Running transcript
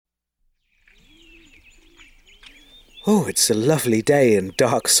Oh, it's a lovely day in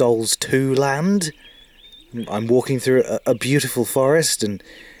Dark Souls 2 land. I'm walking through a beautiful forest, and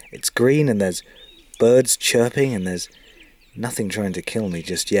it's green, and there's birds chirping, and there's nothing trying to kill me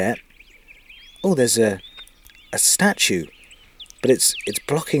just yet. Oh, there's a statue, but it's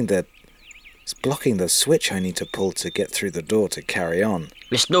blocking the switch I need to pull to get through the door to carry on.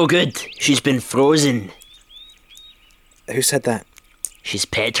 It's no good. She's been frozen. Who said that? She's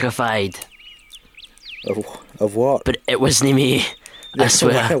petrified. Of what? But it wasn't me. I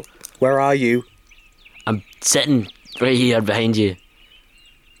swear. Where are you? I'm sitting right here behind you.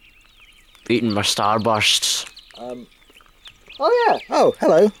 Eating my Starbursts. Oh yeah. Oh,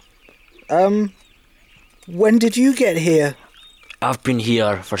 hello. When did you get here? I've been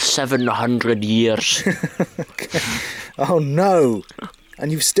here for 700 years. Oh no.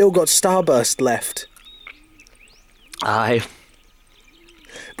 And you've still got Starburst left. Aye.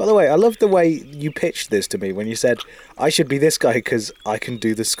 By the way, I love the way you pitched this to me when you said, I should be this guy because I can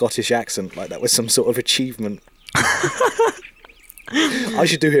do the Scottish accent, like that was some sort of achievement. I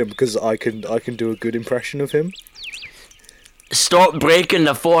should do him because I can do a good impression of him. Stop breaking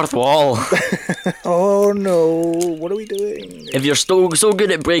the fourth wall. Oh no, what are we doing? If you're still so good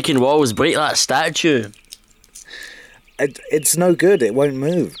at breaking walls, break that statue. It's no good, it won't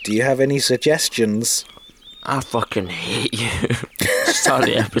move. Do you have any suggestions? I fucking hate you. Start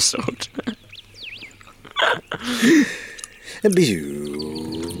the episode.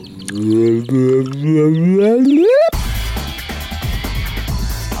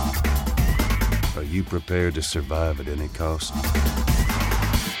 Are you prepared to survive at any cost?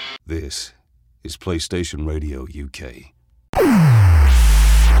 This is PlayStation Radio UK.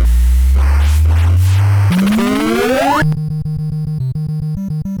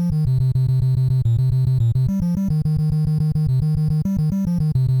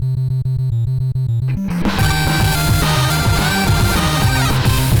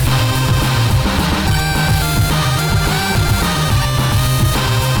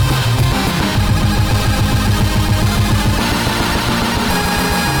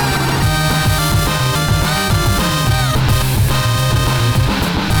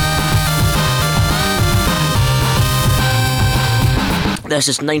 This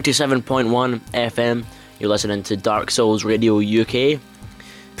is 97.1 FM. You're listening to Dark Souls Radio UK.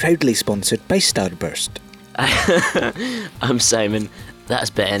 Proudly sponsored by Starburst. I'm Simon. That's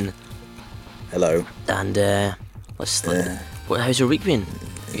Ben. Hello. And how's your week been?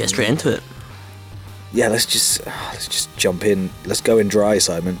 Get straight into it. Yeah, let's just jump in. Let's go in dry,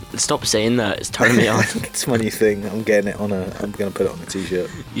 Simon. Stop saying that. It's turning me on. It's my new thing. I'm gonna put it on a t-shirt.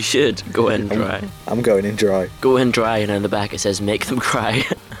 You should go in dry. I'm going in dry. Go in dry, and on the back it says "Make them cry."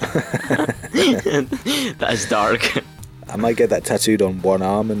 That is dark. I might get that tattooed on one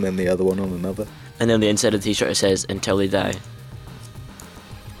arm and then the other one on another. And then the inside of the t-shirt it says "Until they die."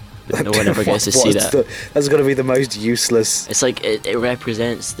 But no one ever gets to see that. That's got to be the most useless. It's like it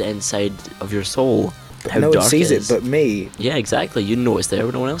represents the inside of your soul. But how no one dark sees it it is. but me. Yeah, exactly. You know it's there,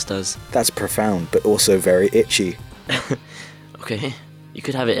 but no one else does. That's profound, but also very itchy. Okay, you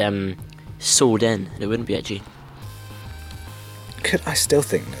could have it sewed in, and it wouldn't be itchy. I still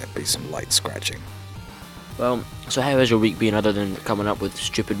think there'd be some light scratching. Well, so how has your week been other than coming up with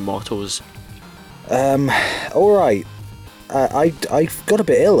stupid mottos? All right. I got a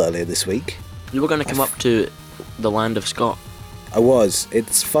bit ill earlier this week. You were going to come up to the land of Scott. I was.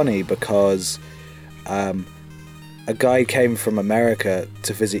 It's funny because a guy came from America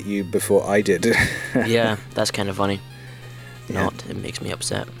to visit you before I did. Yeah, that's kind of funny. Yeah. It makes me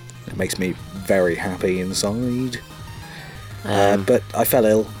upset. It makes me very happy inside. But I fell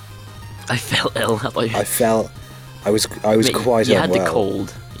ill. I felt ill. How about you? I was quite you unwell. You had the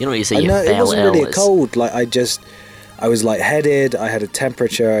cold. You know what you say, I you know, fell it wasn't ill. really a cold. Like, I was lightheaded, I had a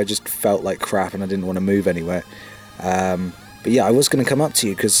temperature, I just felt like crap and I didn't want to move anywhere. But yeah, I was going to come up to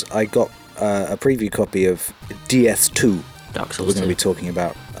you because I got a preview copy of DS2. Dark Souls We're going to 2. be talking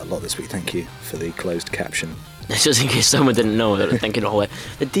about a lot this week. Thank you for the closed caption. Just in case someone didn't know, they were thinking, oh,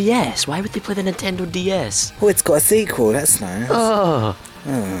 the DS, why would they play the Nintendo DS? Oh, it's got a sequel, that's nice. Oh.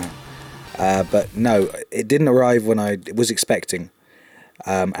 But no, it didn't arrive when I was expecting.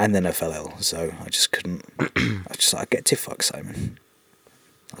 And then I fell ill, so I just couldn't. I just like, get to fuck, Simon.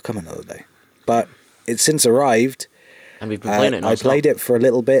 I'll come another day. But it's since arrived. And we've been playing it. I played it for a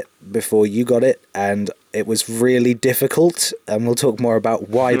little bit before you got it, and it was really difficult. And we'll talk more about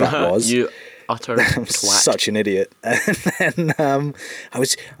why that was. You utter I'm twat. such an idiot. And then I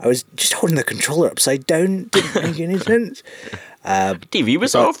was just holding the controller upside down. Didn't make any sense. TV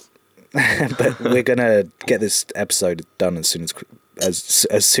was off. but we're gonna get this episode done as soon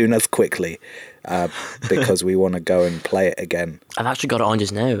as quickly, because we want to go and play it again. I've actually got it on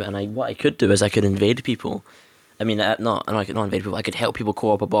just now, and what I could do is I could invade people. I mean, I could not invade people. I could help people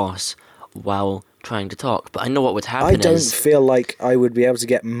co-op a boss while trying to talk. But I know what would happen. I don't feel like I would be able to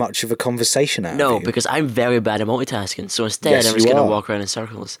get much of a conversation out of you. No, because I'm very bad at multitasking. So instead, Yes, I'm just you going to are. walk around in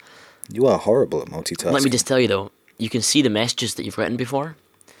circles. You are horrible at multitasking. Let me just tell you though, you can see the messages that you've written before,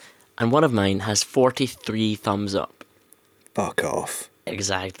 and one of mine has 43 thumbs up. Fuck off.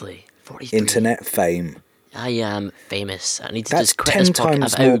 Exactly. 43. Internet fame. I am famous. I need to That's just quit 10 this podcast.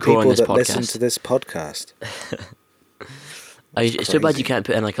 times I've more outgrown people this that podcast. listen to this podcast. It's too bad crazy. you can't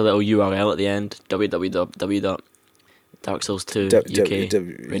put in like a little URL at the end. www.darksouls2 UK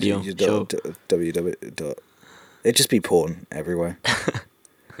radio show. It'd just be porn everywhere.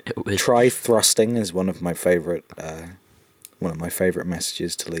 It would. Try thrusting is one of my favourite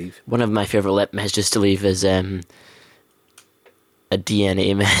messages to leave. One of my favourite messages to leave is a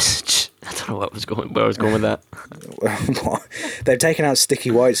DNA message. I don't know where I was going with that. What? They've taken out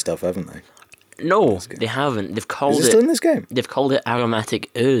sticky white stuff, haven't they? No, they haven't. They've called Is it still in this game? They've called it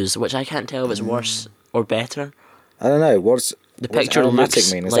aromatic ooze, which I can't tell if it's worse or better. I don't know. What's picture aromatic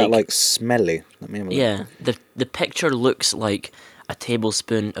looks mean? Is like- that like smelly? Let me have a look. Yeah, the picture looks like a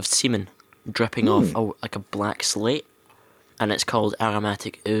tablespoon of semen dripping off like a black slate, and it's called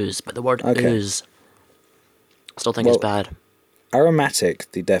aromatic ooze. But the word Okay. ooze, I still think it's bad.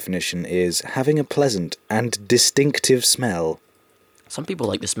 Aromatic, the definition is having a pleasant and distinctive smell. Some people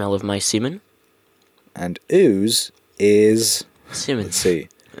like the smell of my semen. And ooze is, Semen. let's see,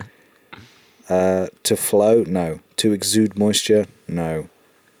 to flow? No. To exude moisture? No.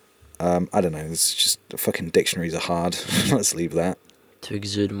 I don't know. It's just fucking dictionaries are hard. Let's leave that. To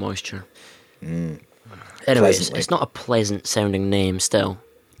exude moisture. Anyway, Pleasantly. it's not a pleasant sounding name still.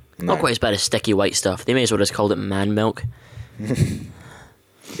 No. Not quite as bad as sticky white stuff. They may as well just called it man milk.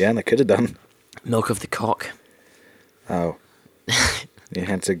 Yeah, and they could have done. Milk of the cock. Oh. You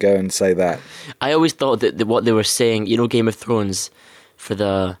had to go and say that. I always thought that what they were saying, Game of Thrones, for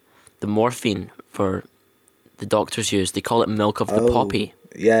the morphine for the doctors use, they call it milk of the poppy.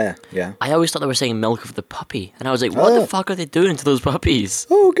 Yeah, yeah. I always thought they were saying milk of the puppy, and I was like, what the fuck are they doing to those puppies?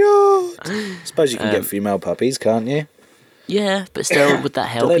 Oh, God. Suppose you can get female puppies, can't you? Yeah, but still, would that Do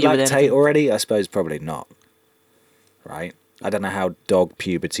help they you with lactate anything? already? I suppose probably not. Right? I don't know how dog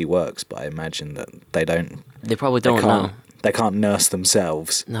puberty works, but I imagine that they don't. They probably don't know. They can't nurse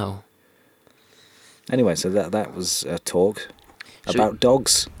themselves. No. Anyway, so that was a talk Should about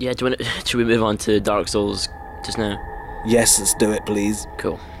dogs. Yeah, should we move on to Dark Souls just now? Yes, let's do it, please.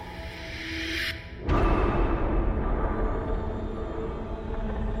 Cool.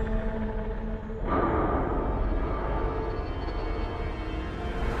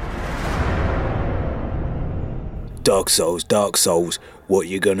 Dark Souls, what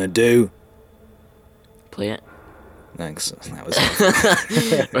you gonna do? Play it. Thanks. That was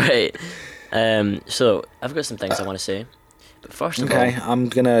Right. So I've got some things I want to say, but first of okay. all, I'm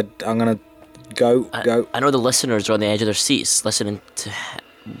gonna go. I know the listeners are on the edge of their seats, waiting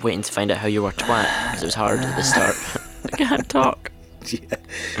to find out how you were twat because it was hard at the start. I can't talk.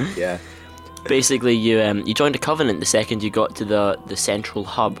 Yeah. Basically, you joined a covenant the second you got to the central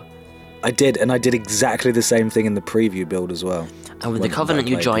hub. I did, and I did exactly the same thing in the preview build as well. And with When the covenant I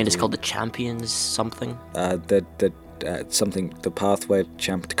you played joined the is called the Champions something. The Pathway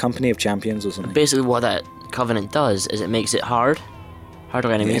of Company of Champions or something. Basically, what that covenant does is it makes it harder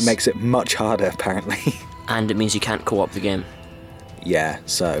enemies, It makes it much harder, apparently. and it means you can't co-op the game. Yeah,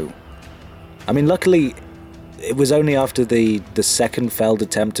 so... I mean, luckily, it was only after the second failed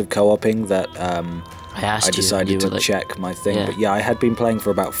attempt of co-oping that I asked I decided you to were like, check my thing. yeah. But yeah, I had been playing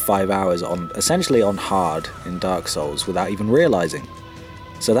for about 5 hours essentially on hard in Dark Souls without even realising.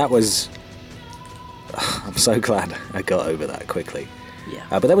 So that was... I'm so glad I got over that quickly. Yeah.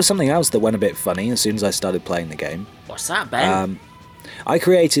 But there was something else that went a bit funny as soon as I started playing the game. What's that, Ben? I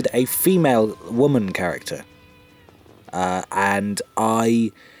created a female woman character. And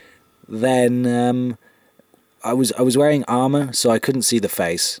I then... I was wearing armour, so I couldn't see the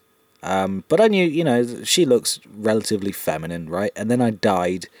face. But I knew, she looks relatively feminine, right? And then I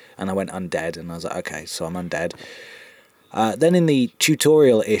died, and I went undead, and I was like, okay, so I'm undead. Then in the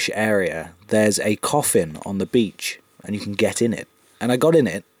tutorial-ish area, there's a coffin on the beach, and you can get in it. And I got in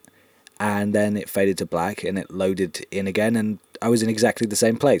it, and then it faded to black, and it loaded in again, and I was in exactly the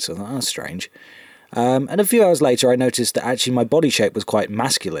same place. So I thought, oh, that's strange. And a few hours later, I noticed that actually my body shape was quite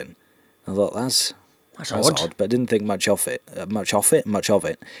masculine. I thought, that's odd. but I didn't think much of it.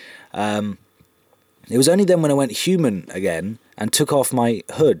 It was only then when I went human again and took off my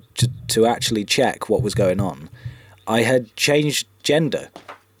hood to actually check what was going on, I had changed gender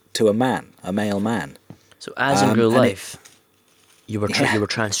to a male man. So as in real and life, you were Yeah. you were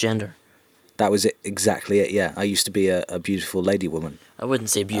transgender. That was it, exactly it, yeah. I used to be a beautiful lady woman. I wouldn't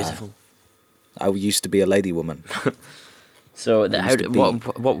say beautiful. I used to be a lady woman. So used how to did, be-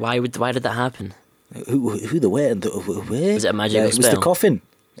 why did that happen? Who the where? Where? Was it a magical It was the spell? coffin.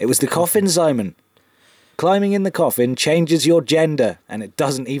 It was the coffin, Simon. Climbing in the coffin changes your gender, and it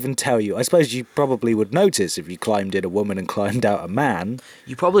doesn't even tell you. I suppose you probably would notice if you climbed in a woman and climbed out a man.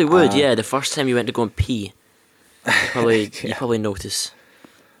 You probably would, yeah. The first time you went to go and pee, you Yeah. probably notice.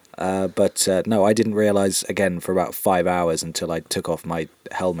 But no, I didn't realise again for about 5 hours until I took off my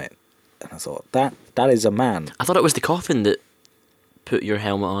helmet. And I thought, that is a man. I thought it was the coffin that put your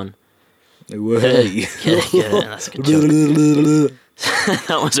helmet on. Hey. yeah, that's a good joke.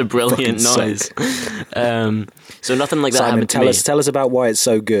 That was a brilliant Fucking noise. So nothing like that Simon, happened to me. tell us about why it's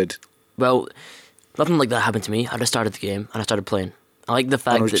so good. Well, nothing like that happened to me. I just started the game and I started playing. I like the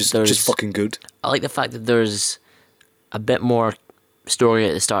fact And it that was there's just fucking good. I like the fact that there's a bit more story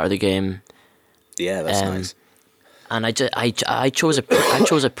at the start of the game, Yeah, that's Um, nice. and I chose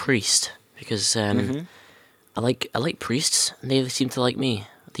a priest because Mm-hmm. I like priests and they seem to like me.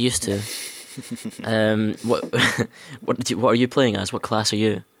 They used to. What what are you playing as? What class are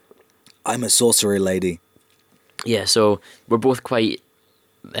you? I'm a sorcery lady. Yeah, so we're both quite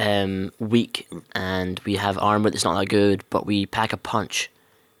weak, and we have armor that's not that good, but we pack a punch.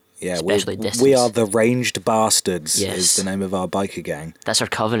 Yeah, Especially we distance. are the Ranged Bastards, Yes. is the name of our biker gang. That's our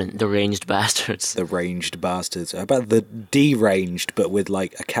covenant, the ranged bastards. The Ranged Bastards. How about the deranged, but with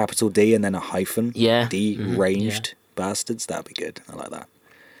like a capital D and then a hyphen? Yeah. Deranged Bastards? That'd be good. I like that.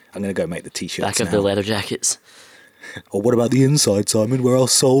 I'm going to go make the t-shirts Back of now. the leather jackets. Or what about the inside, Simon, where our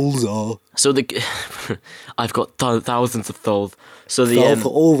souls are? So I've got thousands of souls. So For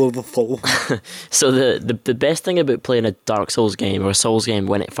all of the soul. So the best thing about playing a Dark Souls game or a Souls game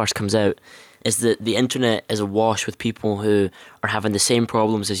when it first comes out is that the internet is awash with people who are having the same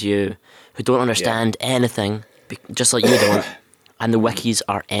problems as you, who don't understand anything, just like you don't, and the wikis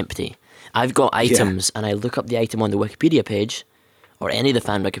are empty. I've got items, and I look up the item on the Wikipedia page, or any of the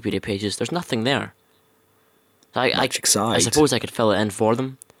fan Wikipedia pages. There's nothing there. Magic I side. suppose I could fill it in for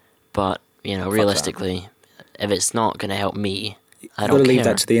them, but that. realistically, if it's not going to help me, I You've don't got to care. leave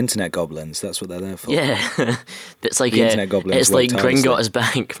that to the internet goblins. That's what they're there for. Yeah, it's like The internet goblins it's work like tirelessly. Gringotts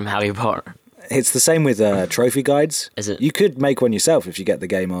Bank from Harry Potter. It's the same with trophy guides. Is it? You could make one yourself if you get the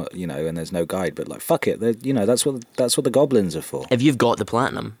game, and there's no guide. But like, fuck it. That's what the goblins are for. If you've got the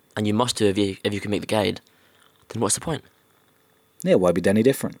platinum, and you must do if you can make the guide, then what's the point? Yeah, why be any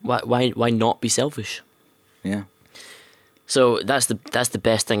different? Why not be selfish? Yeah. So that's the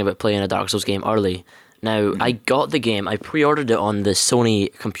best thing about playing a Dark Souls game early. Now I got the game. I pre-ordered it on the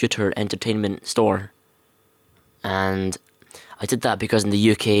Sony Computer Entertainment Store, and I did that because in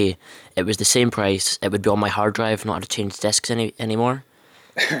the UK it was the same price. It would be on my hard drive, not have to change discs anymore.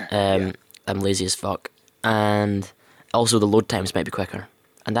 I'm lazy as fuck, and also the load times might be quicker,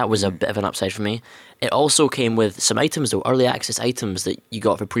 and that was a bit of an upside for me. It also came with some items though, early access items that you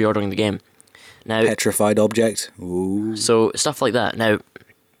got for pre-ordering the game. Now, Petrified object. Ooh. so stuff like that. Now,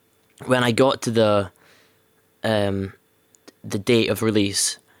 when I got to the date of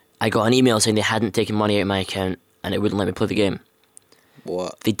release, I got an email saying they hadn't taken money out of my account and it wouldn't let me play the game.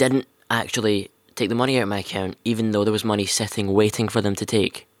 What? They didn't actually take the money out of my account, even though there was money sitting waiting for them to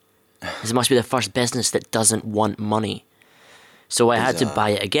take. This must be the first business that doesn't want money. So I had to Bizarre. buy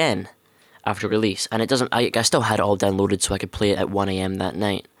it again after release, and it doesn't. I still had it all downloaded so I could play it at 1 a.m. that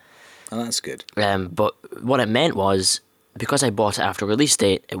night. Oh, that's good. But what it meant was, because I bought it after release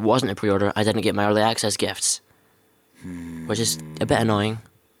date, it wasn't a pre-order. I didn't get my early access gifts, which is a bit annoying.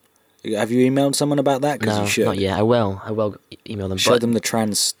 Have you emailed someone about that? Because No, you should. not yet. I will email them. Show but them the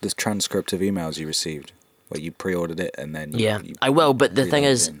transcript of emails you received, where you pre-ordered it and then. yeah, you I will. But the thing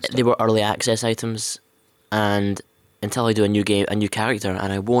reloaded is, it and stuff. they were early access items, and until I do a new game, a new character,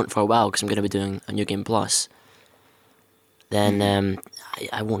 and I won't for a while because I'm going to be doing a new game plus, then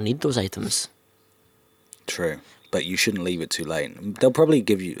I won't need those items. True, but you shouldn't leave it too late. They'll probably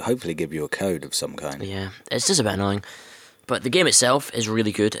hopefully give you a code of some kind. Yeah, it's just a bit annoying. But the game itself is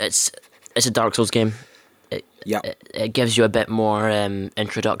really good. It's a Dark Souls game. Yeah. It gives you a bit more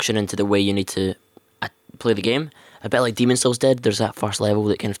introduction into the way you need to play the game. A bit like Demon Souls did. There's that first level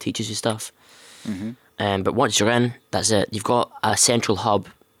that kind of teaches you stuff. But once you're in, that's it. You've got a central hub,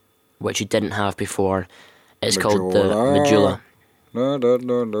 which you didn't have before. It's called the Medulla.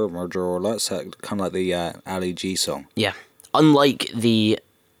 That's kind of like the Ali G song. Yeah. Unlike the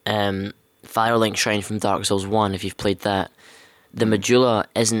Firelink Shrine from Dark Souls 1, if you've played that, the Majula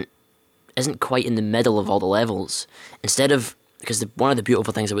isn't quite in the middle of all the levels. Instead of, because one of the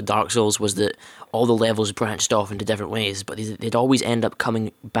beautiful things about Dark Souls was that all the levels branched off into different ways, but they'd always end up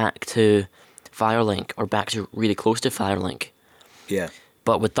coming back to Firelink, or back to really close to Firelink. Yeah.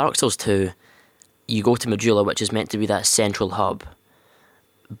 But with Dark Souls 2, you go to Majula, which is meant to be that central hub,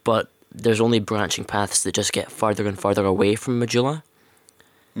 but there's only branching paths that just get further and further away from Majula.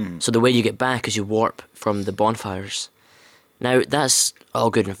 So the way you get back is you warp from the bonfires. Now, that's all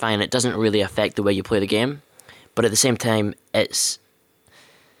good and fine. It doesn't really affect the way you play the game, but at the same time, it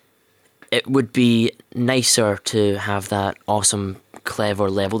would be nicer to have that awesome, clever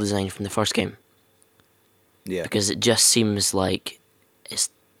level design from the first game. Yeah. Because it just seems like it's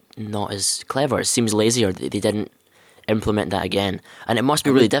not as clever. It seems lazier. They didn't implement that again. And it must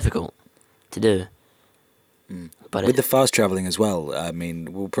be really difficult to do. But With the fast travelling as well, I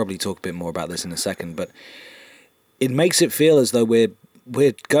mean, we'll probably talk a bit more about this in a second, but it makes it feel as though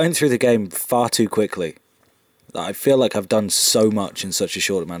we're going through the game far too quickly. I feel like I've done so much in such a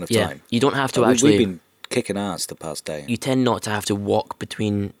short amount of time. You don't have to Like, actually... We've been kicking ass the past day. You tend not to have to walk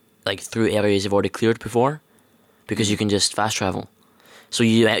between, like, through areas you've already cleared before, because you can just fast travel. So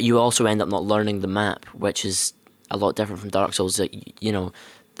you also end up not learning the map, which is a lot different from Dark Souls. You know,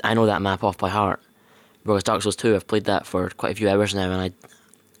 I know that map off by heart. Whereas Dark Souls 2, I've played that for quite a few hours now, and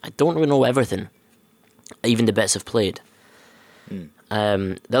I don't really know everything, even the bits I've played.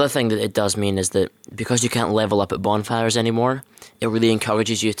 The other thing that it does mean is that because you can't level up at bonfires anymore, it really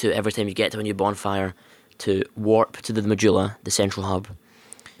encourages you to, every time you get to a new bonfire, to warp to the Majula, the central hub,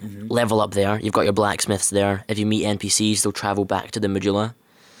 level up there. You've got your blacksmiths there. If you meet NPCs, they'll travel back to the Majula.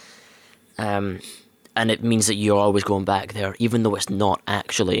 And it means that you're always going back there, even though it's not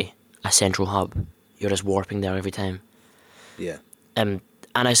actually a central hub. You're just warping there every time. Yeah. And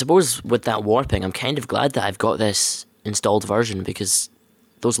I suppose with that warping, I'm kind of glad that I've got this installed version, because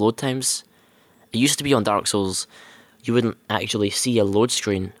those load times, it used to be on Dark Souls, you wouldn't actually see a load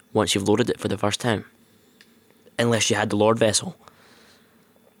screen once you've loaded it for the first time, unless you had the Lord Vessel,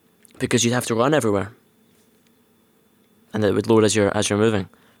 because you'd have to run everywhere, and it would load as you're moving.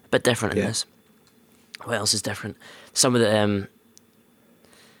 A bit different in this. What else is different? Some of the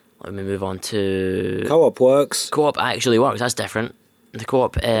let me move on to... Co-op works. Co-op actually works. That's different. The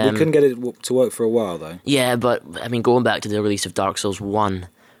co-op... We couldn't get it to work for a while, though. Yeah, but, I mean, going back to the release of Dark Souls 1,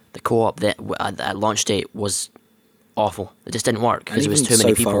 the co-op that at launch date was awful. It just didn't work because there was too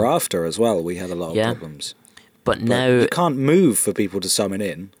many people. So far after as well, we had a lot of problems. But now... you can't move for people to summon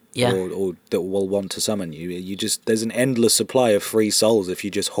in. Yeah. Or that will want to summon you. You just... There's an endless supply of free souls if you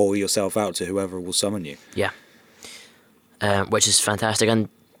just haul yourself out to whoever will summon you. Yeah. Which is fantastic. And...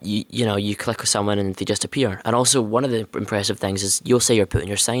 You know, you click with someone and they just appear. And also, one of the impressive things is you'll say you're putting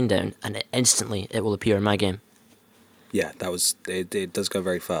your sign down, and instantly it will appear in my game. Yeah, it does go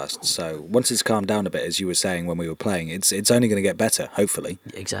very fast. So once it's calmed down a bit, as you were saying when we were playing, it's only going to get better, hopefully.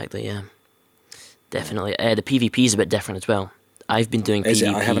 Exactly, yeah, definitely. The PvP is a bit different as well. I've been doing PvP. Is it?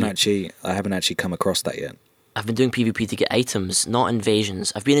 I haven't actually come across that yet. I've been doing PvP to get items, not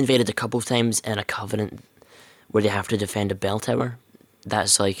invasions. I've been invaded a couple of times in a Covenant where they have to defend a bell tower.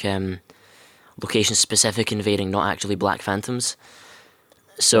 That's like location-specific invading, not actually Black Phantoms.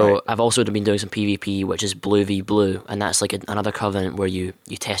 So I've also been doing some PvP, which is blue v blue, and that's like another Covenant where you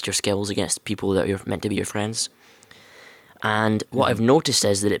test your skills against people that are meant to be your friends. And what I've noticed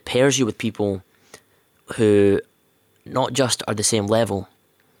is that it pairs you with people who not just are the same level,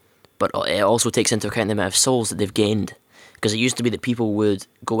 but it also takes into account the amount of souls that they've gained. Because it used to be that people would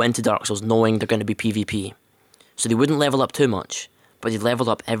go into Dark Souls knowing they're going to be PvP. So they wouldn't level up too much, but they'd level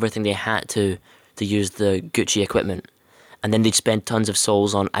up everything they had to use the Gucci equipment. And then they'd spend tons of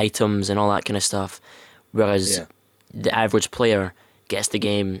souls on items and all that kind of stuff. Whereas the average player gets the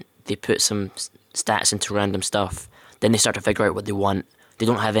game, they put some stats into random stuff, then they start to figure out what they want. They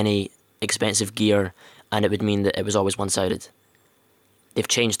don't have any expensive gear, and it would mean that it was always one-sided. They've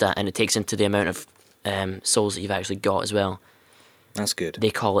changed that, and it takes into the amount of souls that you've actually got as well. That's good.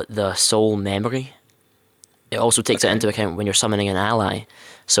 They call it the soul memory. It also takes that into account when you're summoning an ally,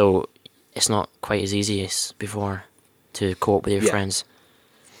 so it's not quite as easy as before to co-op with your friends.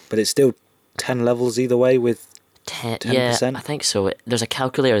 But it's still 10 levels either way with 10%? Yeah, I think so. There's a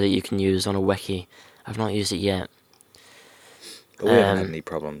calculator that you can use on a wiki. I've not used it yet. But we haven't had any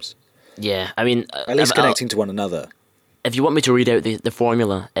problems. Yeah, I mean... At least connecting to one another. If you want me to read out the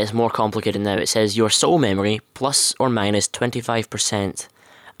formula, it's more complicated now. It says your soul memory plus or minus 25%.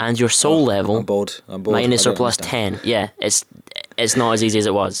 And your soul level, I'm bored. minus or plus 10. Yeah, it's not as easy as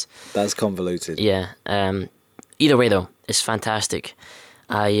it was. That's convoluted. Yeah. Either way, though, it's fantastic.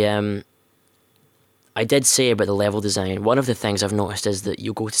 I I did say about the level design, one of the things I've noticed is that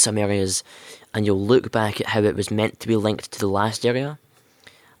you'll go to some areas and you'll look back at how it was meant to be linked to the last area,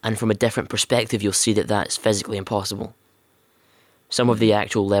 and from a different perspective you'll see that that's physically impossible. Some of the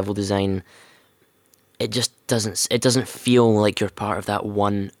actual level design, it doesn't feel like you're part of that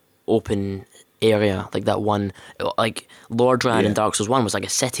one open area, like that one, like Lordran in Dark Souls 1 was like a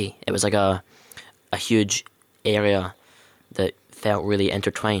city. It was like a huge area that felt really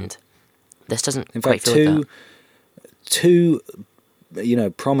intertwined. This doesn't In quite fact, feel like two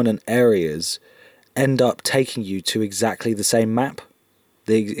prominent areas end up taking you to exactly the same map,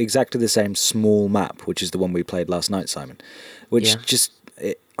 exactly the same small map, which is the one we played last night, Simon. Which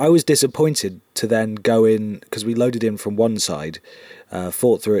I was disappointed to then go in, because we loaded in from one side,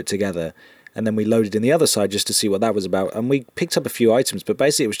 fought through it together, and then we loaded in the other side just to see what that was about, and we picked up a few items, but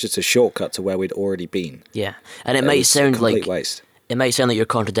basically it was just a shortcut to where we'd already been. Yeah, and it might sound like waste. It might sound like you're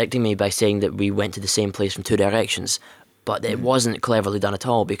contradicting me by saying that we went to the same place from two directions, but it wasn't cleverly done at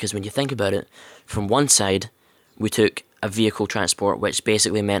all, because when you think about it, from one side, we took a vehicle transport, which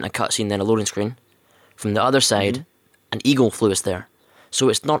basically meant a cutscene, then a loading screen. From the other side, an eagle flew us there. So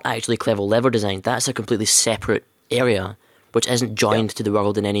it's not actually clever level design, that's a completely separate area, which isn't joined to the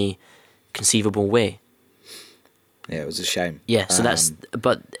world in any conceivable way. Yeah, it was a shame. Yeah, so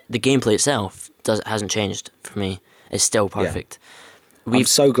but the gameplay itself hasn't changed for me. It's still perfect. Yeah. I'm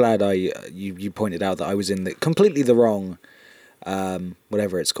so glad you pointed out that I was in completely the wrong,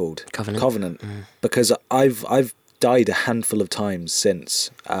 whatever it's called, Covenant, because I've died a handful of times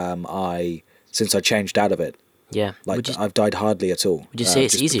since I changed out of it. Yeah, I've died hardly at all. Would you say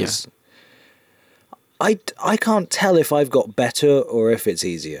it's easier? I can't tell if I've got better or if it's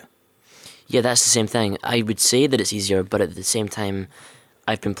easier. Yeah, that's the same thing. I would say that it's easier, but at the same time,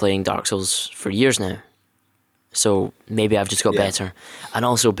 I've been playing Dark Souls for years now. So maybe I've just got better. And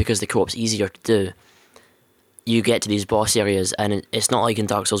also because the co-op's easier to do, you get to these boss areas and it's not like in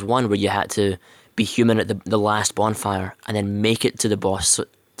Dark Souls 1 where you had to be human at the last bonfire and then make it to the boss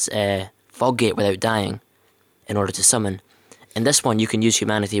fog gate without dying in order to summon. In this one you can use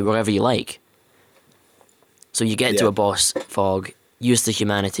humanity wherever you like. So you get to a boss fog, use the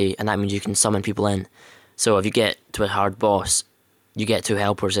humanity, and that means you can summon people in. So if you get to a hard boss, you get 2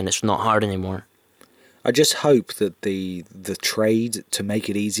 helpers and it's not hard anymore. I just hope that the trade to make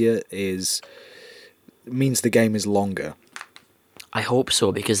it easier means the game is longer. I hope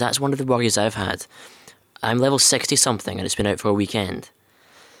so, because that's one of the worries I've had. I'm level 60 something and it's been out for a weekend.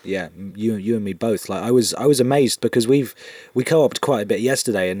 Yeah, you and me both. Like I was amazed because we co-opted quite a bit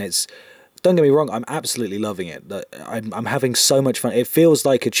yesterday, and it's, don't get me wrong, I'm absolutely loving it. I'm having so much fun. It feels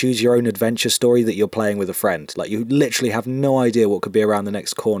like a choose-your-own-adventure story that you're playing with a friend. Like, you literally have no idea what could be around the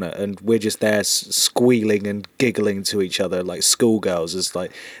next corner, and we're just there squealing and giggling to each other like schoolgirls as,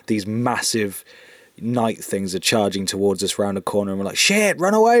 like, these massive night things are charging towards us round a corner, and we're like, shit,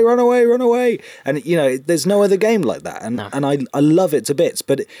 run away, run away, run away. And, there's no other game like that. And, and I love it to bits,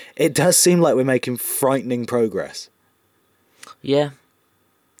 but it does seem like we're making frightening progress. Yeah.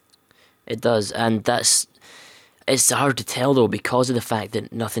 It does, and it's hard to tell though because of the fact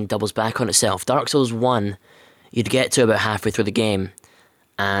that nothing doubles back on itself. Dark Souls 1, you'd get to about halfway through the game,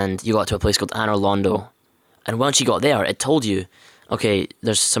 and you got to a place called Anor Londo, and once you got there, it told you, okay,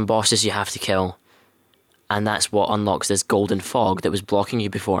 there's some bosses you have to kill, and that's what unlocks this golden fog that was blocking you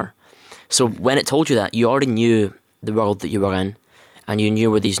before. So when it told you that, you already knew the world that you were in, and you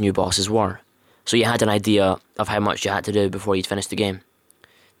knew where these new bosses were. So you had an idea of how much you had to do before you'd finish the game.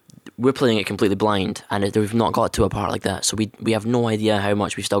 We're playing it completely blind, and we've not got to a part like that, so we have no idea how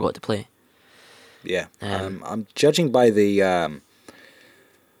much we've still got to play. Yeah, I'm judging by the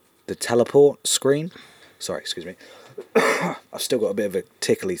teleport screen. Sorry, excuse me. I've still got a bit of a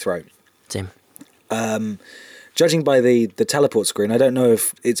tickly throat. Same. Judging by the teleport screen, I don't know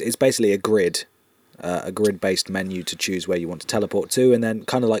if it's basically a grid-based menu to choose where you want to teleport to, and then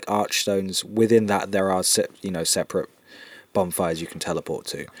kind of like Archstones, within that there are separate bonfires you can teleport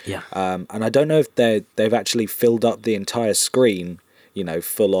to. Yeah. And I don't know if they've actually filled up the entire screen,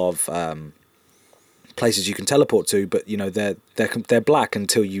 full of places you can teleport to, but they're black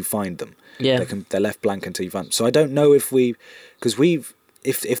until you find them. Yeah. They're left blank until you find them. So I don't know if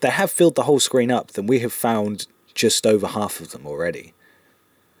if they have filled the whole screen up, then we have found just over half of them already.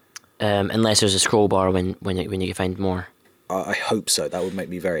 Unless there's a scroll bar when you find more. I hope so. That would make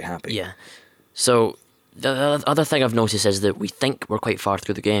me very happy. Yeah. So the other thing I've noticed is that we think we're quite far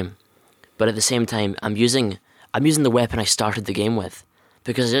through the game, but at the same time, I'm using the weapon I started the game with,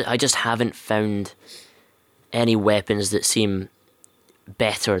 because I just haven't found any weapons that seem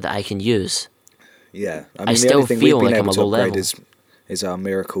better that I can use. Yeah, I still feel like I'm a low level. Is our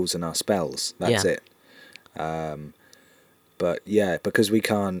miracles and our spells. That's it. But yeah, because we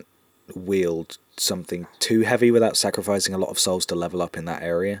can't wield something too heavy without sacrificing a lot of souls to level up in that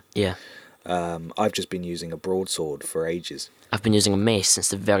area, Yeah. I've just been using a broadsword for ages. I've been using a mace since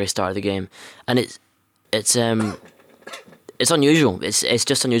the very start of the game, and it's unusual. It's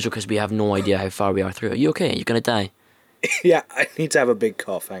just unusual because we have no idea how far we are through. Are you okay? You're gonna die. Yeah, I need to have a big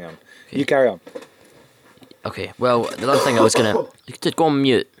cough. Hang on. You carry on. Okay. Well, the other thing I was gonna you could go on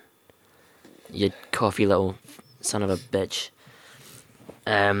mute. You coffee little son of a bitch.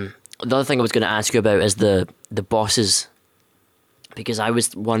 The other thing I was gonna ask you about is the bosses, because I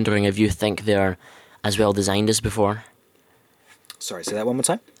was wondering if you think they're as well designed as before. Sorry, say that one more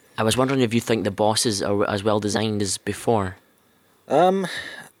time. I was wondering if you think the bosses are as well designed as before.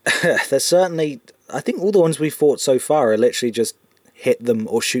 There's certainly... I think all the ones we fought so far are literally just hit them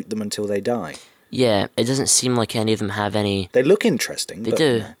or shoot them until they die. Yeah, it doesn't seem like any of them have any... They look interesting. They but...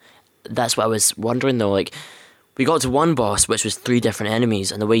 do. That's what I was wondering though, like, we got to one boss which was 3 different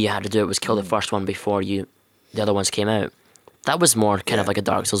enemies, and the way you had to do it was kill the first one before the other ones came out. That was more kind of like a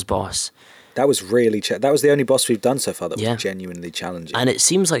Dark Souls boss. That was really... that was the only boss we've done so far that Yeah. was genuinely challenging. And it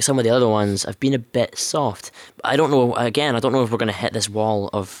seems like some of the other ones have been a bit soft. I don't know, again, I don't know if we're going to hit this wall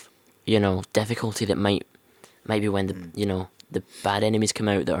of, difficulty that might be when the bad enemies come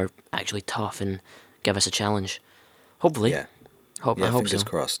out that are actually tough and give us a challenge. Hopefully. Yeah. I hope fingers so.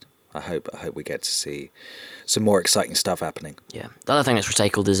 crossed. I hope we get to see some more exciting stuff happening. Yeah. The other thing that's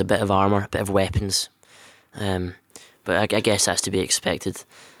recycled is a bit of armour, a bit of weapons. But I guess that's to be expected.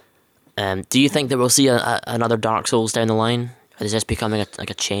 Do you think that we'll see another Dark Souls down the line? Or is this becoming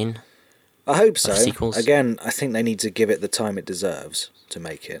a chain? I hope so. Sequels? Again, I think they need to give it the time it deserves to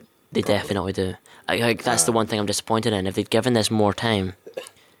make it. They definitely do. That's the one thing I'm disappointed in. If they'd given this more time,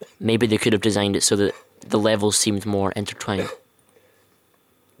 maybe they could have designed it so that the levels seemed more intertwined.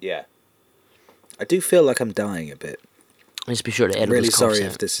 Yeah. I do feel like I'm dying a bit. Let's be sure to edit I'm really this sorry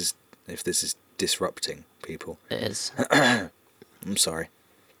concept. if this is disrupting people. It is. I'm sorry.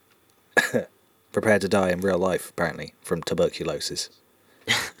 Prepared to die in real life, apparently, from tuberculosis.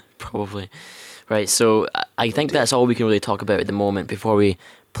 Probably. Right, so I think that's all we can really talk about at the moment before we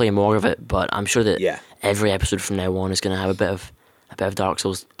play more of it, but I'm sure that every episode from now on is going to have a bit of Dark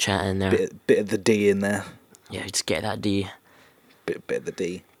Souls chat in there. Bit of the D in there. Yeah, just get that D. Bit of the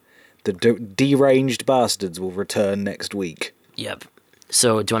D. The deranged bastards will return next week. Yep.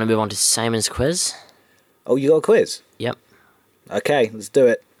 So, do you want to move on to Simon's quiz? Oh, you got a quiz? Yep. Okay, let's do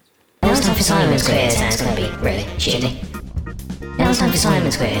it. Now it's time for Simon's quiz, and it's going to be really shitty. Now it's time for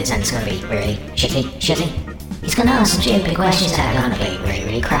Simon's quiz, and it's going to be really shitty. He's going to ask some stupid questions that are going to be really,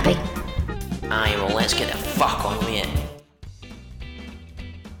 really crappy. Aye, well, let's get the fuck on with it.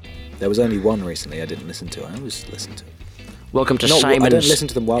 There was only one recently I didn't listen to. I always listen to it. Welcome to No, Simon's... I don't listen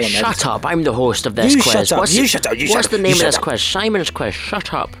to them while I'm Shut editing. up, I'm the host of this You quiz. shut up, you shut up, you What's shut the up, name you of this shut up. quiz? Simon's quiz,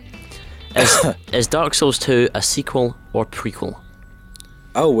 shut up. Is Dark Souls 2 a sequel or prequel?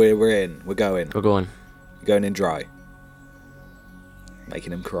 Oh, we're in. We're going. We're going. Going in dry.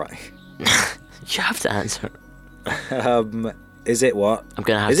 Making him cry. You have to answer. Is it what? I'm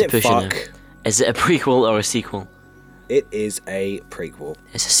going to have Is to it push you now. fuck? Is it a prequel or a sequel? It is a prequel.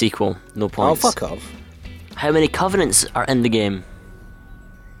 It's a sequel, no Oh, points. fuck off. How many covenants are in the game?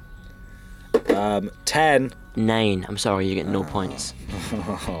 10. 9. I'm sorry, you get no points.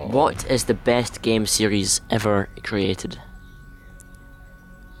 What is the best game series ever created?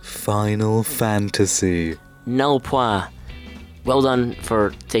 Final Fantasy. Null point. Well done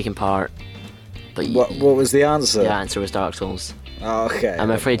for taking part. But What was the answer? the answer was Dark Souls. Oh, okay.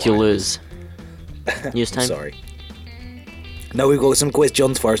 I'm afraid you'll lose. News time? Sorry. No, we've got some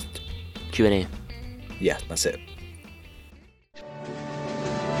questions first. Q&A. Yeah, that's it.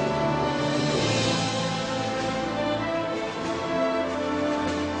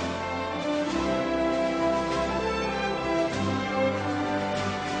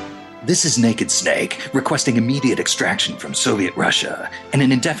 This is Naked Snake, requesting immediate extraction from Soviet Russia and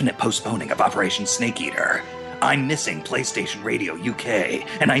an indefinite postponing of Operation Snake Eater. I'm missing PlayStation Radio UK,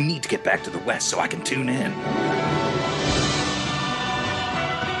 and I need to get back to the West so I can tune in.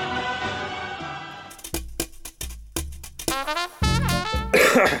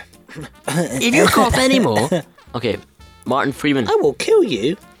 If you cough anymore... Okay, Martin Freeman. I will kill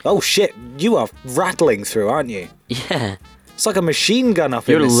you. Oh shit, you are rattling through, aren't you? Yeah. It's like a machine gun up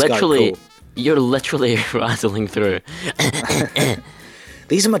You're in this literally... Skype call. You're literally rattling through.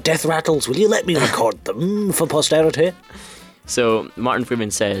 These are my death rattles. Will you let me record them for posterity? So, Martin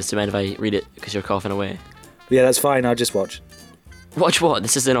Freeman says, do you mind if I read it because you're coughing away? Yeah, that's fine. I'll just watch. Watch what?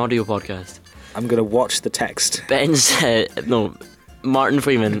 This is an audio podcast. I'm going to watch the text. Ben said... No. Martin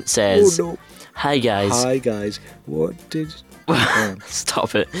Freeman says, Oh no. "Hi guys, Hi guys. What did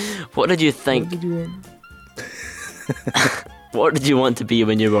stop it. What did you think? What did you want What did you want to be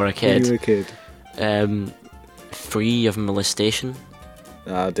when you were a when kid? you were a kid? Free of molestation."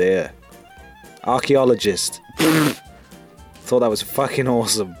 Oh dear. Archaeologist. Thought that was fucking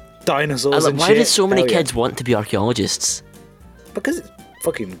awesome. Dinosaurs and Why shit. did so many Hell yeah. kids want to be archaeologists? Because it's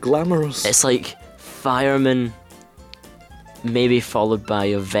fucking glamorous. It's like fireman, maybe followed by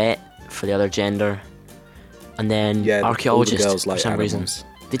a vet for the other gender, and then Yeah, all the archaeologist girls for like some reason. animals.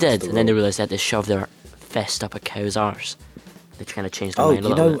 They did, the and then they rule. realised they had to shove their fist up a cow's arse. They kind of changed their Oh, mind a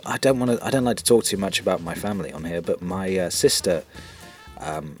you little know, bit. I don't like to talk too much about my family on here, but my sister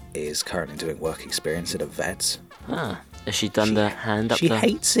is currently doing work experience at a vet. Ah, has she done the hand up She the...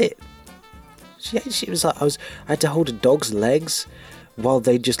 hates it. She was like, I had to hold a dog's legs while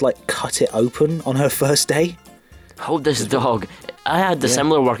they just like cut it open on her first day. Hold this dog. I had the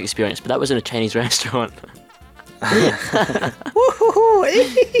similar work experience, but that was in a Chinese restaurant.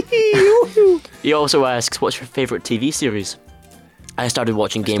 He also asks, what's your favourite TV series? I started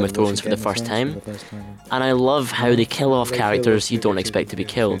watching Game of Thrones for the first time, and I love how they kill off characters you don't expect to be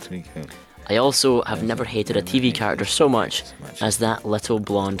killed. I also have never hated a TV character so much as that little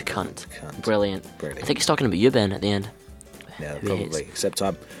blonde cunt. Brilliant. I think he's talking about you, Ben, at the end. Yeah, Who he hates. probably. Except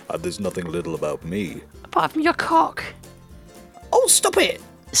there's nothing little about me. Apart from your cock. Oh, stop it!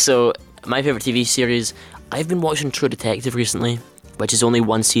 So, my favourite TV series, I've been watching True Detective recently, which is only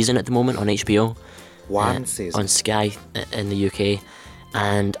one season at the moment on HBO. One season. On Sky in the UK.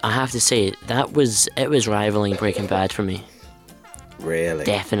 And I have to say, it was rivaling Breaking Bad for me. Really?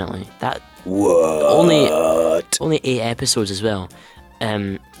 Definitely. That What? only 8 episodes as well.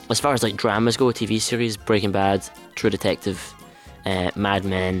 As far as like dramas go, TV series, Breaking Bad, True Detective, Mad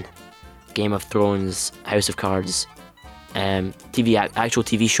Men, Game of Thrones, House of Cards. Actual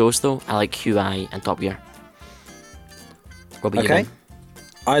TV shows though, I like QI and Top Gear. What about you, Okay. Ben?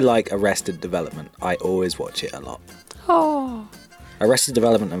 I like Arrested Development. I always watch it a lot. Oh. Arrested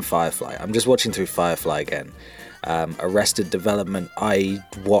Development and Firefly. I'm just watching through Firefly again. Arrested Development, I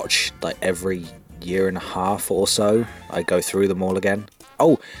watch like every year and a half or so. I go through them all again.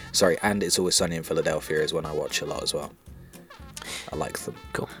 Oh, sorry, and It's Always Sunny in Philadelphia is one I watch a lot as well. I like them.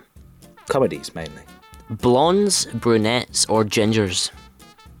 Cool. Comedies mainly. Blondes, brunettes, or gingers?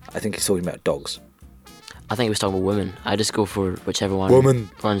 I think he's talking about dogs. I think he was talking about women. I just go for whichever one Woman.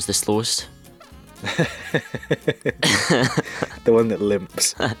 runs the slowest. The one that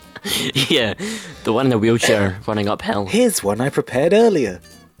limps. Yeah, the one in the wheelchair running uphill. Here's one I prepared earlier.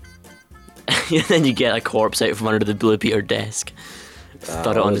 And then you get a corpse out from under the Blue Peter desk.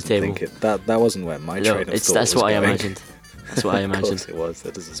 Thud it on the table. That wasn't where my No, train of thought that's was what I going. imagined. That's what I Of course imagined. it was.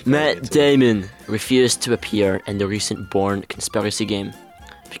 That doesn't Matt Damon refused to appear in the recent Bourne conspiracy game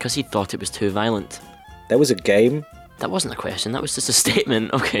because he thought it was too violent. There was a game. That wasn't a question, that was just a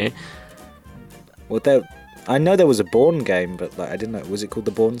statement. Okay. Well, I know there was a Bourne game, but like, I didn't know. Was it called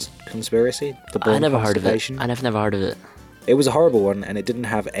the Bourne Conspiracy? The Bourne I never heard of it. Constipation? I've never heard of it. It was a horrible one, and it didn't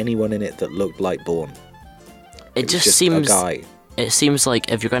have anyone in it that looked like Bourne. It was just seems. a guy. It seems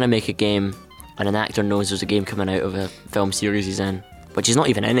like if you're gonna make a game, and an actor knows there's a game coming out of a film series he's in, which he's not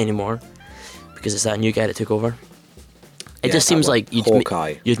even in anymore, because it's that new guy that took over. It Yeah, just that seems one. like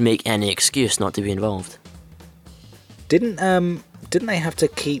Hawkeye. you'd make any excuse not to be involved. Didn't they have to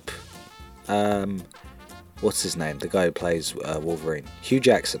keep what's his name? The guy who plays Wolverine, Hugh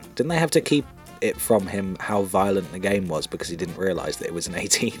Jackson. Didn't they have to keep it from him how violent the game was because he didn't realise that it was an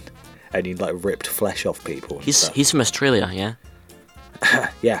 18 and he like ripped flesh off people. And stuff. He's from Australia, yeah.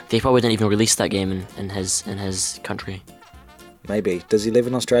 Yeah, They probably didn't even release that game in his country. maybe. Does he live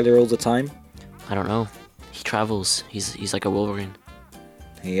in Australia all the time? I don't know. He travels. He's like a Wolverine.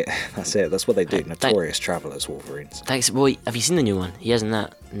 Yeah, that's it. That's what they do. Right, Notorious travellers, Wolverines. Thanks. Well, have you seen the new one? He hasn't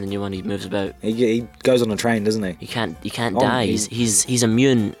that. In the new one, he moves about. He goes on a train, doesn't he? You can't Oh, die. he- He's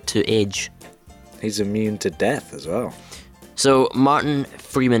immune to age. He's immune to death as well. So Martin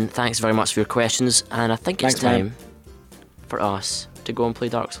Freeman, thanks very much for your questions, and I think it's Thanks, man. time for us to go and play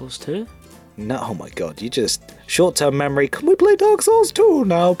Dark Souls 2. No, oh my god, you just... Short-term memory, can we play Dark Souls 2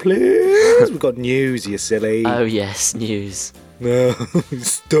 now, please? We've got news, you silly. Oh yes, news. No,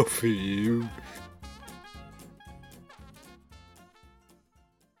 stuff you.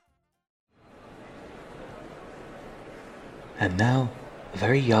 And now, a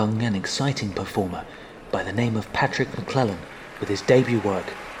very young and exciting performer by the name of Patrick McClellan with his debut work,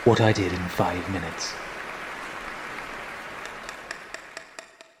 What I Did in 5 Minutes.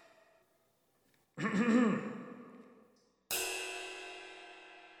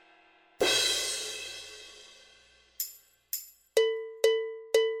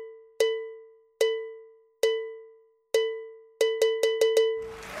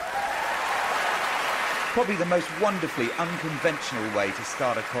 Probably the most wonderfully unconventional way to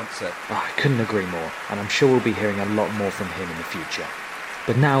start a concert. Oh, I couldn't agree more, and I'm sure we'll be hearing a lot more from him in the future.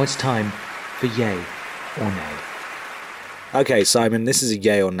 But now it's time for yay or nay. Okay, Simon, this is a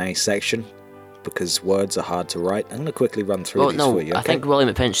yay or nay section because words are hard to write. I'm going to quickly run through these for you. I think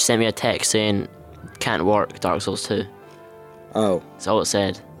William McPinch sent me a text saying, can't work Dark Souls 2. Oh. That's all it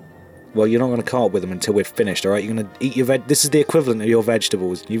said. Well, you're not going to come up with them until we've finished, alright? You're going to eat your This is the equivalent of your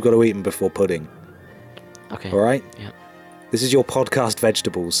vegetables. You've got to eat them before pudding. Okay. Alright? Yep. This is your podcast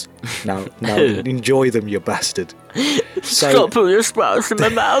vegetables. Now enjoy them, you bastard. Stop putting your sprouts in my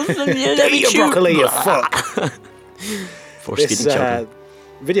mouth and you let me Eat your chew. broccoli, you fuck! Forced This feeding children.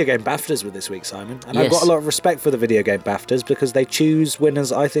 video game BAFTAs were this week, Simon. And Yes. I've got a lot of respect for the video game BAFTAs because they choose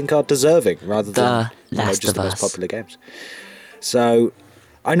winners I think are deserving rather than Last just of the most Us. popular games. So,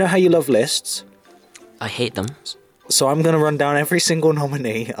 I know how you love lists. I hate them. So I'm going to run down every single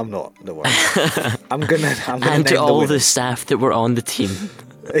nominee. I'm not, don't worry. I'm going to And name to the all the winners. staff that were on the team.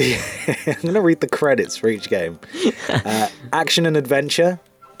 I'm going to read the credits for each game. Action and Adventure,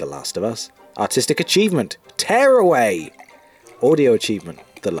 The Last of Us. Artistic Achievement, Tearaway. Audio Achievement,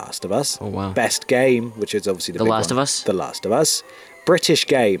 The Last of Us. Oh, wow. Best Game, which is obviously the The big Last one. of Us? The Last of Us. British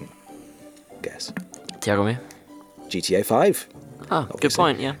Game, guess. Tiago, GTA 5. Oh, good Obviously.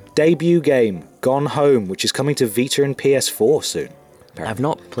 point, yeah. Debut Game, Gone Home, which is coming to Vita and PS4 soon. I've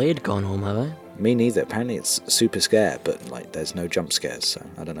not played Gone Home, have I? Me neither. Apparently it's super scare, but like there's no jump scares, so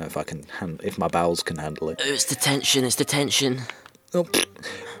I don't know if I can if my bowels can handle it. It's the tension. Oh.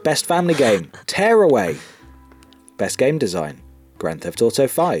 Best family game, Tearaway. Best game design, Grand Theft Auto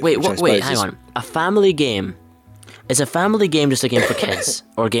 5. Wait, which I what? Wait, suppose hang is- on. A family game. Is a family game just a game for kids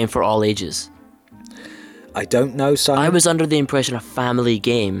or a game for all ages? I don't know, Simon. I was under the impression a family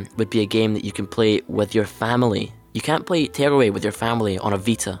game would be a game that you can play with your family. You can't play Tearaway with your family on a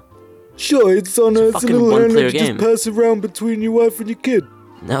Vita. Sure, it's on It's a fucking one-player game. pass it around between your wife and your kid.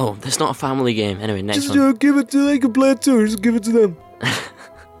 No, that's not a family game. Anyway, next Just one. give it to they can play it too. Just give it to them.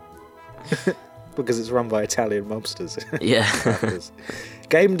 Because it's run by Italian mobsters. Yeah.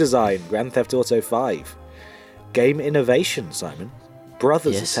 Game design, Grand Theft Auto 5. Game innovation, Simon.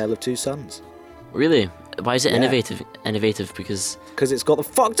 Brothers, Yes. A Tale of Two Sons. Really? Why is it Yeah. innovative? Innovative because Because it's got the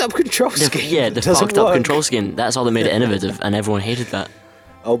fucked up control scheme. yeah, that the doesn't fucked up work. control scheme. That's all that made it innovative, and everyone hated that.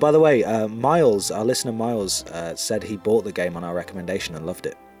 Oh, by the way, Miles, our listener Miles, said he bought the game on our recommendation and loved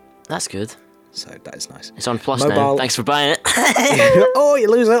it. That's good. So that is nice. It's on Plus now. Mobile- Thanks for buying it. Oh, you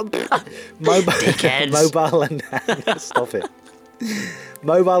lose it. Dickheads. Mobile and stop it.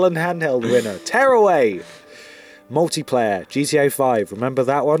 Mobile and handheld winner, Tearaway. Multiplayer, GTA 5. Remember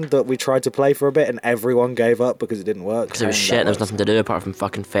that one that we tried to play for a bit and everyone gave up because it didn't work? Because it was Dang, shit. that There was works. nothing to do apart from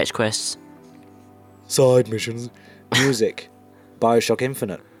fucking fetch quests. Side missions. Music, Bioshock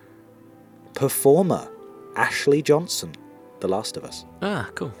Infinite. Performer, Ashley Johnson, The Last of Us, Ah,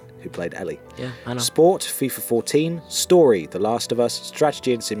 cool. who played Ellie. Yeah, I know. Sport, FIFA 14. Story, The Last of Us.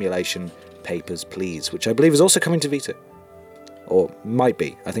 Strategy and simulation, Papers, Please, which I believe is also coming to Vita. Or might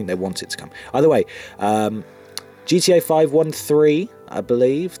be. I think they want it to come. Either way, GTA 5 won 3, I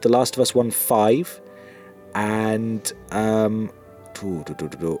believe. The Last of Us won 5. And,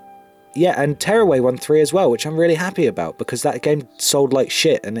 yeah, and Tearaway won 3 as well, which I'm really happy about because that game sold like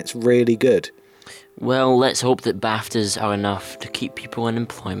shit and it's really good. Well, let's hope that BAFTAs are enough to keep people in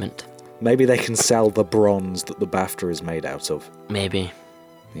employment. Maybe they can sell the bronze that the BAFTA is made out of. Maybe.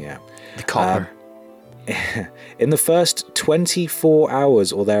 Yeah. The copper. In the first 24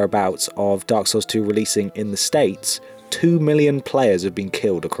 hours or thereabouts of Dark Souls 2 releasing in the States, 2 million players have been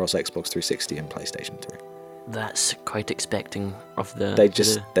killed across Xbox 360 and PlayStation 3. That's quite expecting of the... They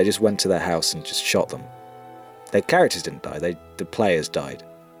just went to their house and just shot them. Their characters didn't die, the players died.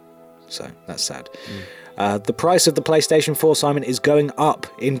 So, that's sad. The price of the PlayStation 4, Simon, is going up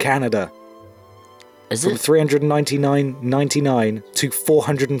in Canada. Is From it? $399.99 to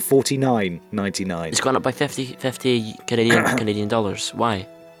 $449.99. It's gone up by 50 Canadian dollars. Why?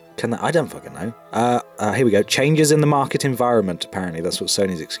 I don't fucking know. Here we go. Changes in the market environment, apparently. That's what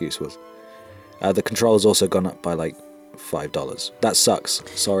Sony's excuse was. The control's also gone up by like $5. That sucks.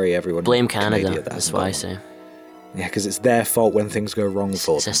 Sorry, everyone. Blame in Canada Canada. that That's hasn't what I got one. say. Yeah, because it's their fault when things go wrong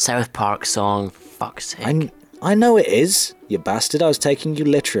for It's them. a South Park song. Fuck's sake. I know it is, you bastard. I was taking you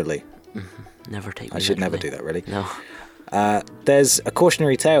literally. Never take me I should never literally. do that, really. No. There's a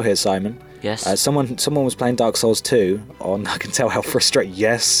cautionary tale here, Simon. Yes. Someone was playing Dark Souls 2 on... I can tell how frustrated...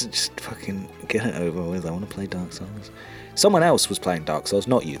 Yes, just fucking get it over with. I want to play Dark Souls. Someone else was playing Dark Souls,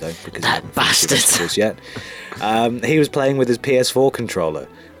 not you, though, because That you haven't finished your bastard. vegetables yet. He was playing with his PS4 controller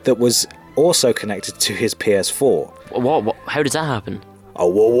that was also connected to his PS4. What? How does that happen? Oh,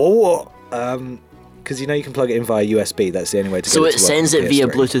 whoa. because you know you can plug it in via USB. That's the only way to. So get it to work sends on it via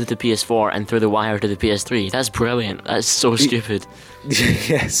PS3. Bluetooth to PS4 and through the wire to the PS3. That's brilliant. That's so stupid.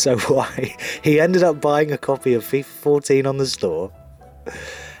 Yeah. So why he ended up buying a copy of FIFA 14 on the store,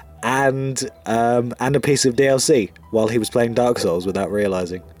 and a piece of DLC while he was playing Dark Souls without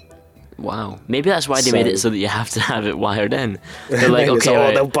realizing. Wow. Maybe that's why they made it so that you have to have it wired in. They're like, Maybe it's okay,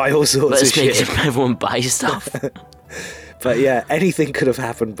 right, they'll buy all sorts let's of make shit. everyone buy stuff. But yeah, anything could have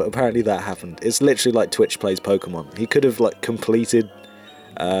happened, but apparently that happened. It's literally like Twitch plays Pokemon. He could have like completed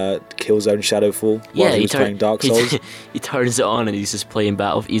Killzone Shadowfall while he was playing Dark Souls. He turns it on and he's just playing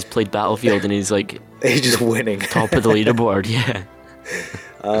He's played Battlefield and he's like He's just winning. top of the leaderboard. Yeah.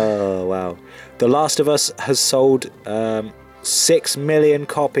 Oh wow! The Last of Us has sold 6 million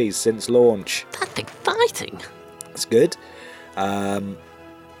copies since launch. That's exciting. That's good.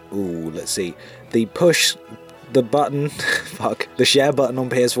 Let's see. The button, the share button on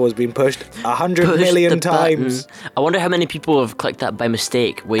PS4 has been pushed 100 Push million the times. button. I wonder how many people have clicked that by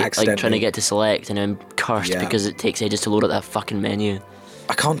mistake, like trying Accidentally. to get to select and then cursed Yeah. because it takes ages to load up that fucking menu.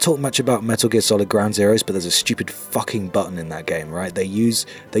 I can't talk much about Metal Gear Solid Ground Zeroes, but there's a stupid fucking button in that game, right? They use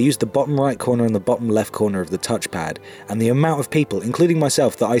the bottom right corner and the bottom left corner of the touchpad, and the amount of people, including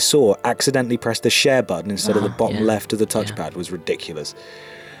myself, that I saw accidentally press the share button instead of the bottom left of the touchpad was ridiculous.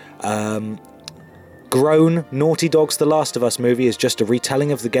 Grown, Naughty Dog's The Last of Us movie is just a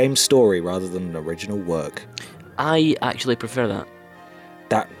retelling of the game's story rather than an original work. I actually prefer that.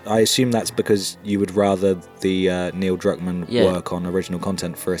 That I assume that's because you would rather the Neil Druckmann work on original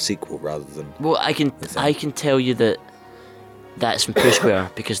content for a sequel rather than. Well, I can tell you that's from Push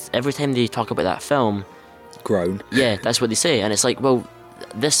Square because every time they talk about that film, Grown. yeah, that's what they say, and it's like, well,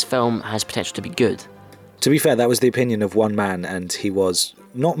 this film has potential to be good. To be fair, that was the opinion of one man, and he was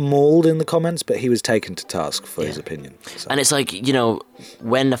not mauled in the comments, but he was taken to task for his opinion. So. And it's like,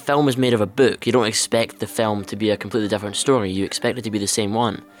 when a film is made of a book, you don't expect the film to be a completely different story. You expect it to be the same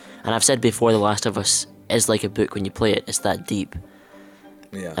one. And I've said before, The Last of Us is like a book when you play it. It's that deep.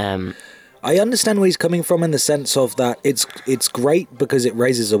 Yeah. I understand where he's coming from in the sense of that it's great because it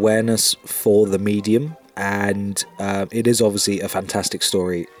raises awareness for the medium, and it is obviously a fantastic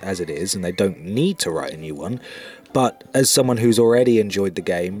story as it is, and they don't need to write a new one. But as someone who's already enjoyed the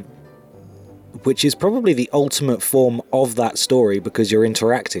game, which is probably the ultimate form of that story because you're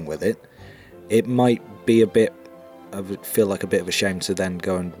interacting with it, it might be feel like a bit of a shame to then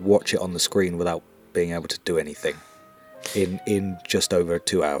go and watch it on the screen without being able to do anything in just over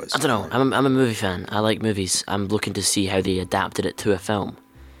 2 hours. I don't know. I'm a movie fan. I like movies. I'm looking to see how they adapted it to a film.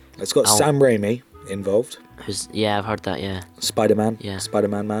 It's got Sam Raimi involved. I've heard that, yeah. Spider-Man. Yeah.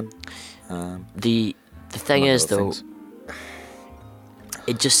 Spider-Man man. The thing among is, other though, things.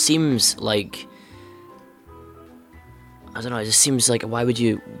 it just seems like, I don't know, it just seems like why would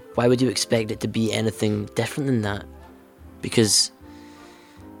you expect it to be anything different than that? Because,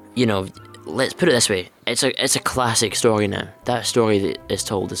 let's put it this way, it's a classic story now. That story that is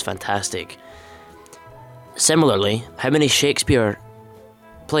told is fantastic. Similarly, how many Shakespeare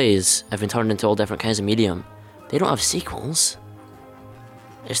plays have been turned into all different kinds of medium? They don't have sequels.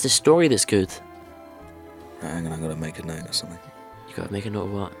 It's the story that's good. Hang on, I'm going to make a note of something. You gotta make a note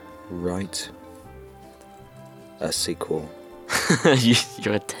of what? Write a sequel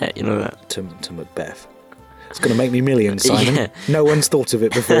You're a tit, you know that. to Macbeth. It's going to make me millions, Simon. Yeah. No one's thought of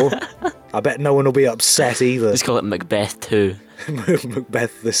it before. I bet no one will be upset either. Let's call it Macbeth 2.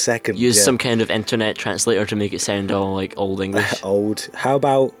 Macbeth the second. Use some kind of internet translator to make it sound all like old English. Old. How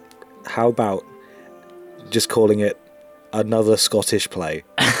about just calling it Another Scottish Play?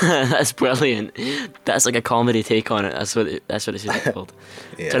 That's brilliant. That's like a comedy take on it. That's what it should be called.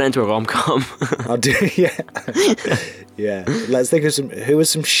 Yeah. Turn it into a rom-com. I'll do. Yeah. Yeah. Let's think of who are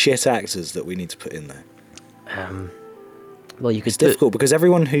some shit actors that we need to put in there. Well, you could It's difficult because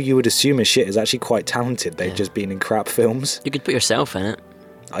everyone who you would assume is shit is actually quite talented. They've just been in crap films. You could put yourself in it.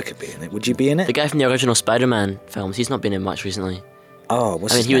 I could be in it. Would you be in it? The guy from the original Spider-Man films, he's not been in much recently. Oh,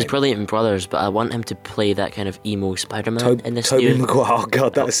 what's I mean, his he was name? brilliant in Brothers, but I want him to play that kind of emo Spider-Man in this Tobey new... Maguire. Oh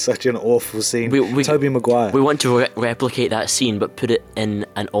god, that is such an awful scene. Tobey Maguire. We want to replicate that scene, but put it in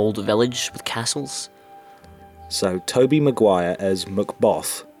an old village with castles. So Tobey Maguire as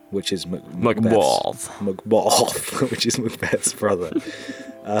Macbeth, which is Macbeth's, which is Macbeth's brother.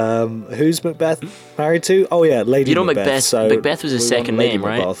 Who's Macbeth married to? Oh yeah, Lady Macbeth. Macbeth. So Macbeth was his we second want Lady name,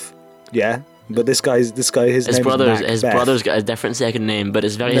 right? Macbeth. Yeah, but his name His brother's Macbeth. got a different second name, but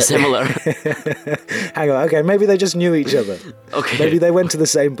it's very similar. Hang on, okay, maybe they just knew each other. Okay. Maybe they went to the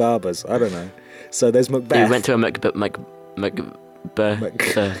same barbers. I don't know. So there's Macbeth. He went to a Macbeth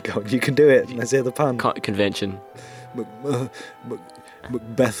Go on, you can do it. Let's hear the pun. convention.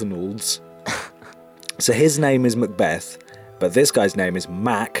 Macbethnolds. So his name is Macbeth, but this guy's name is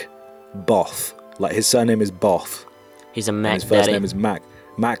Mac Boff. Like, his surname is Boff. He's a And Mac his first daddy. name is Mac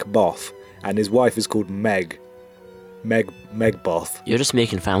Boff. And his wife is called Meg Boff. You're just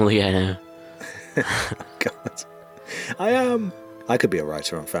making Family Guy now. God. I am. I could be a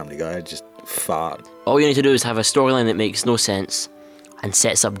writer on Family Guy. I'd just fart. All you need to do is have a storyline that makes no sense and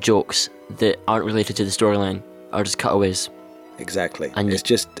sets up jokes that aren't related to the storyline, or just cutaways. Exactly. And it's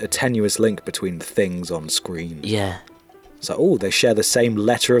just a tenuous link between things on screen. Yeah. So, oh, they share the same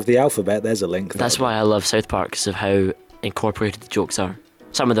letter of the alphabet. There's a link. That's why I love South Park, because of how incorporated the jokes are.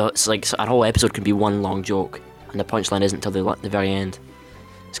 Some of the, it's like, a whole episode can be one long joke, and the punchline isn't until the very end.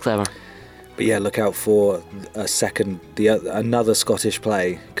 It's clever. But yeah, look out for another Scottish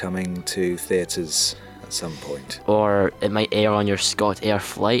play coming to theatres at some point. Or it might air on your Scott Air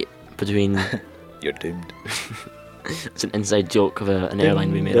flight between... You're doomed. It's an inside joke of an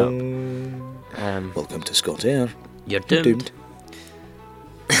airline we made up. Welcome to Scott Air. You're doomed.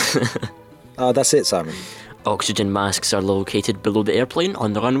 Oh, that's it, Simon. Oxygen masks are located below the airplane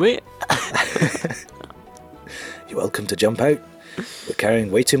on the runway. You're welcome to jump out. We're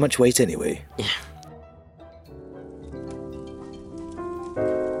carrying way too much weight anyway. Yeah.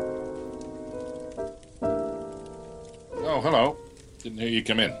 Oh, hello. Didn't hear you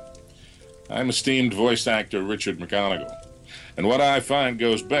come in. I'm esteemed voice actor Richard McGonigal. And what I find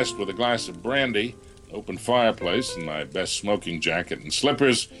goes best with a glass of brandy, an open fireplace, and my best smoking jacket and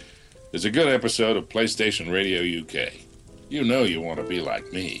slippers is a good episode of PlayStation Radio UK. You know you want to be like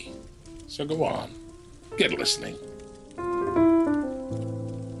me. So go on. Get listening.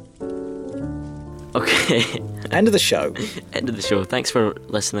 Okay. End of the show. End of the show. Thanks for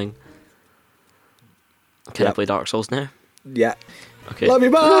listening. Can I Yep. play Dark Souls now? Yeah. Okay. Love you,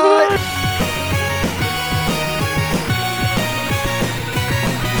 bye!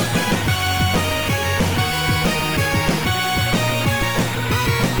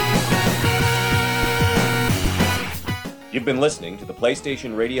 You've been listening to the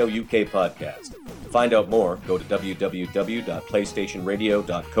PlayStation Radio UK podcast. To find out more, go to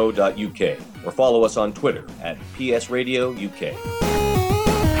www.playstationradio.co.uk or follow us on Twitter at PSRadio UK.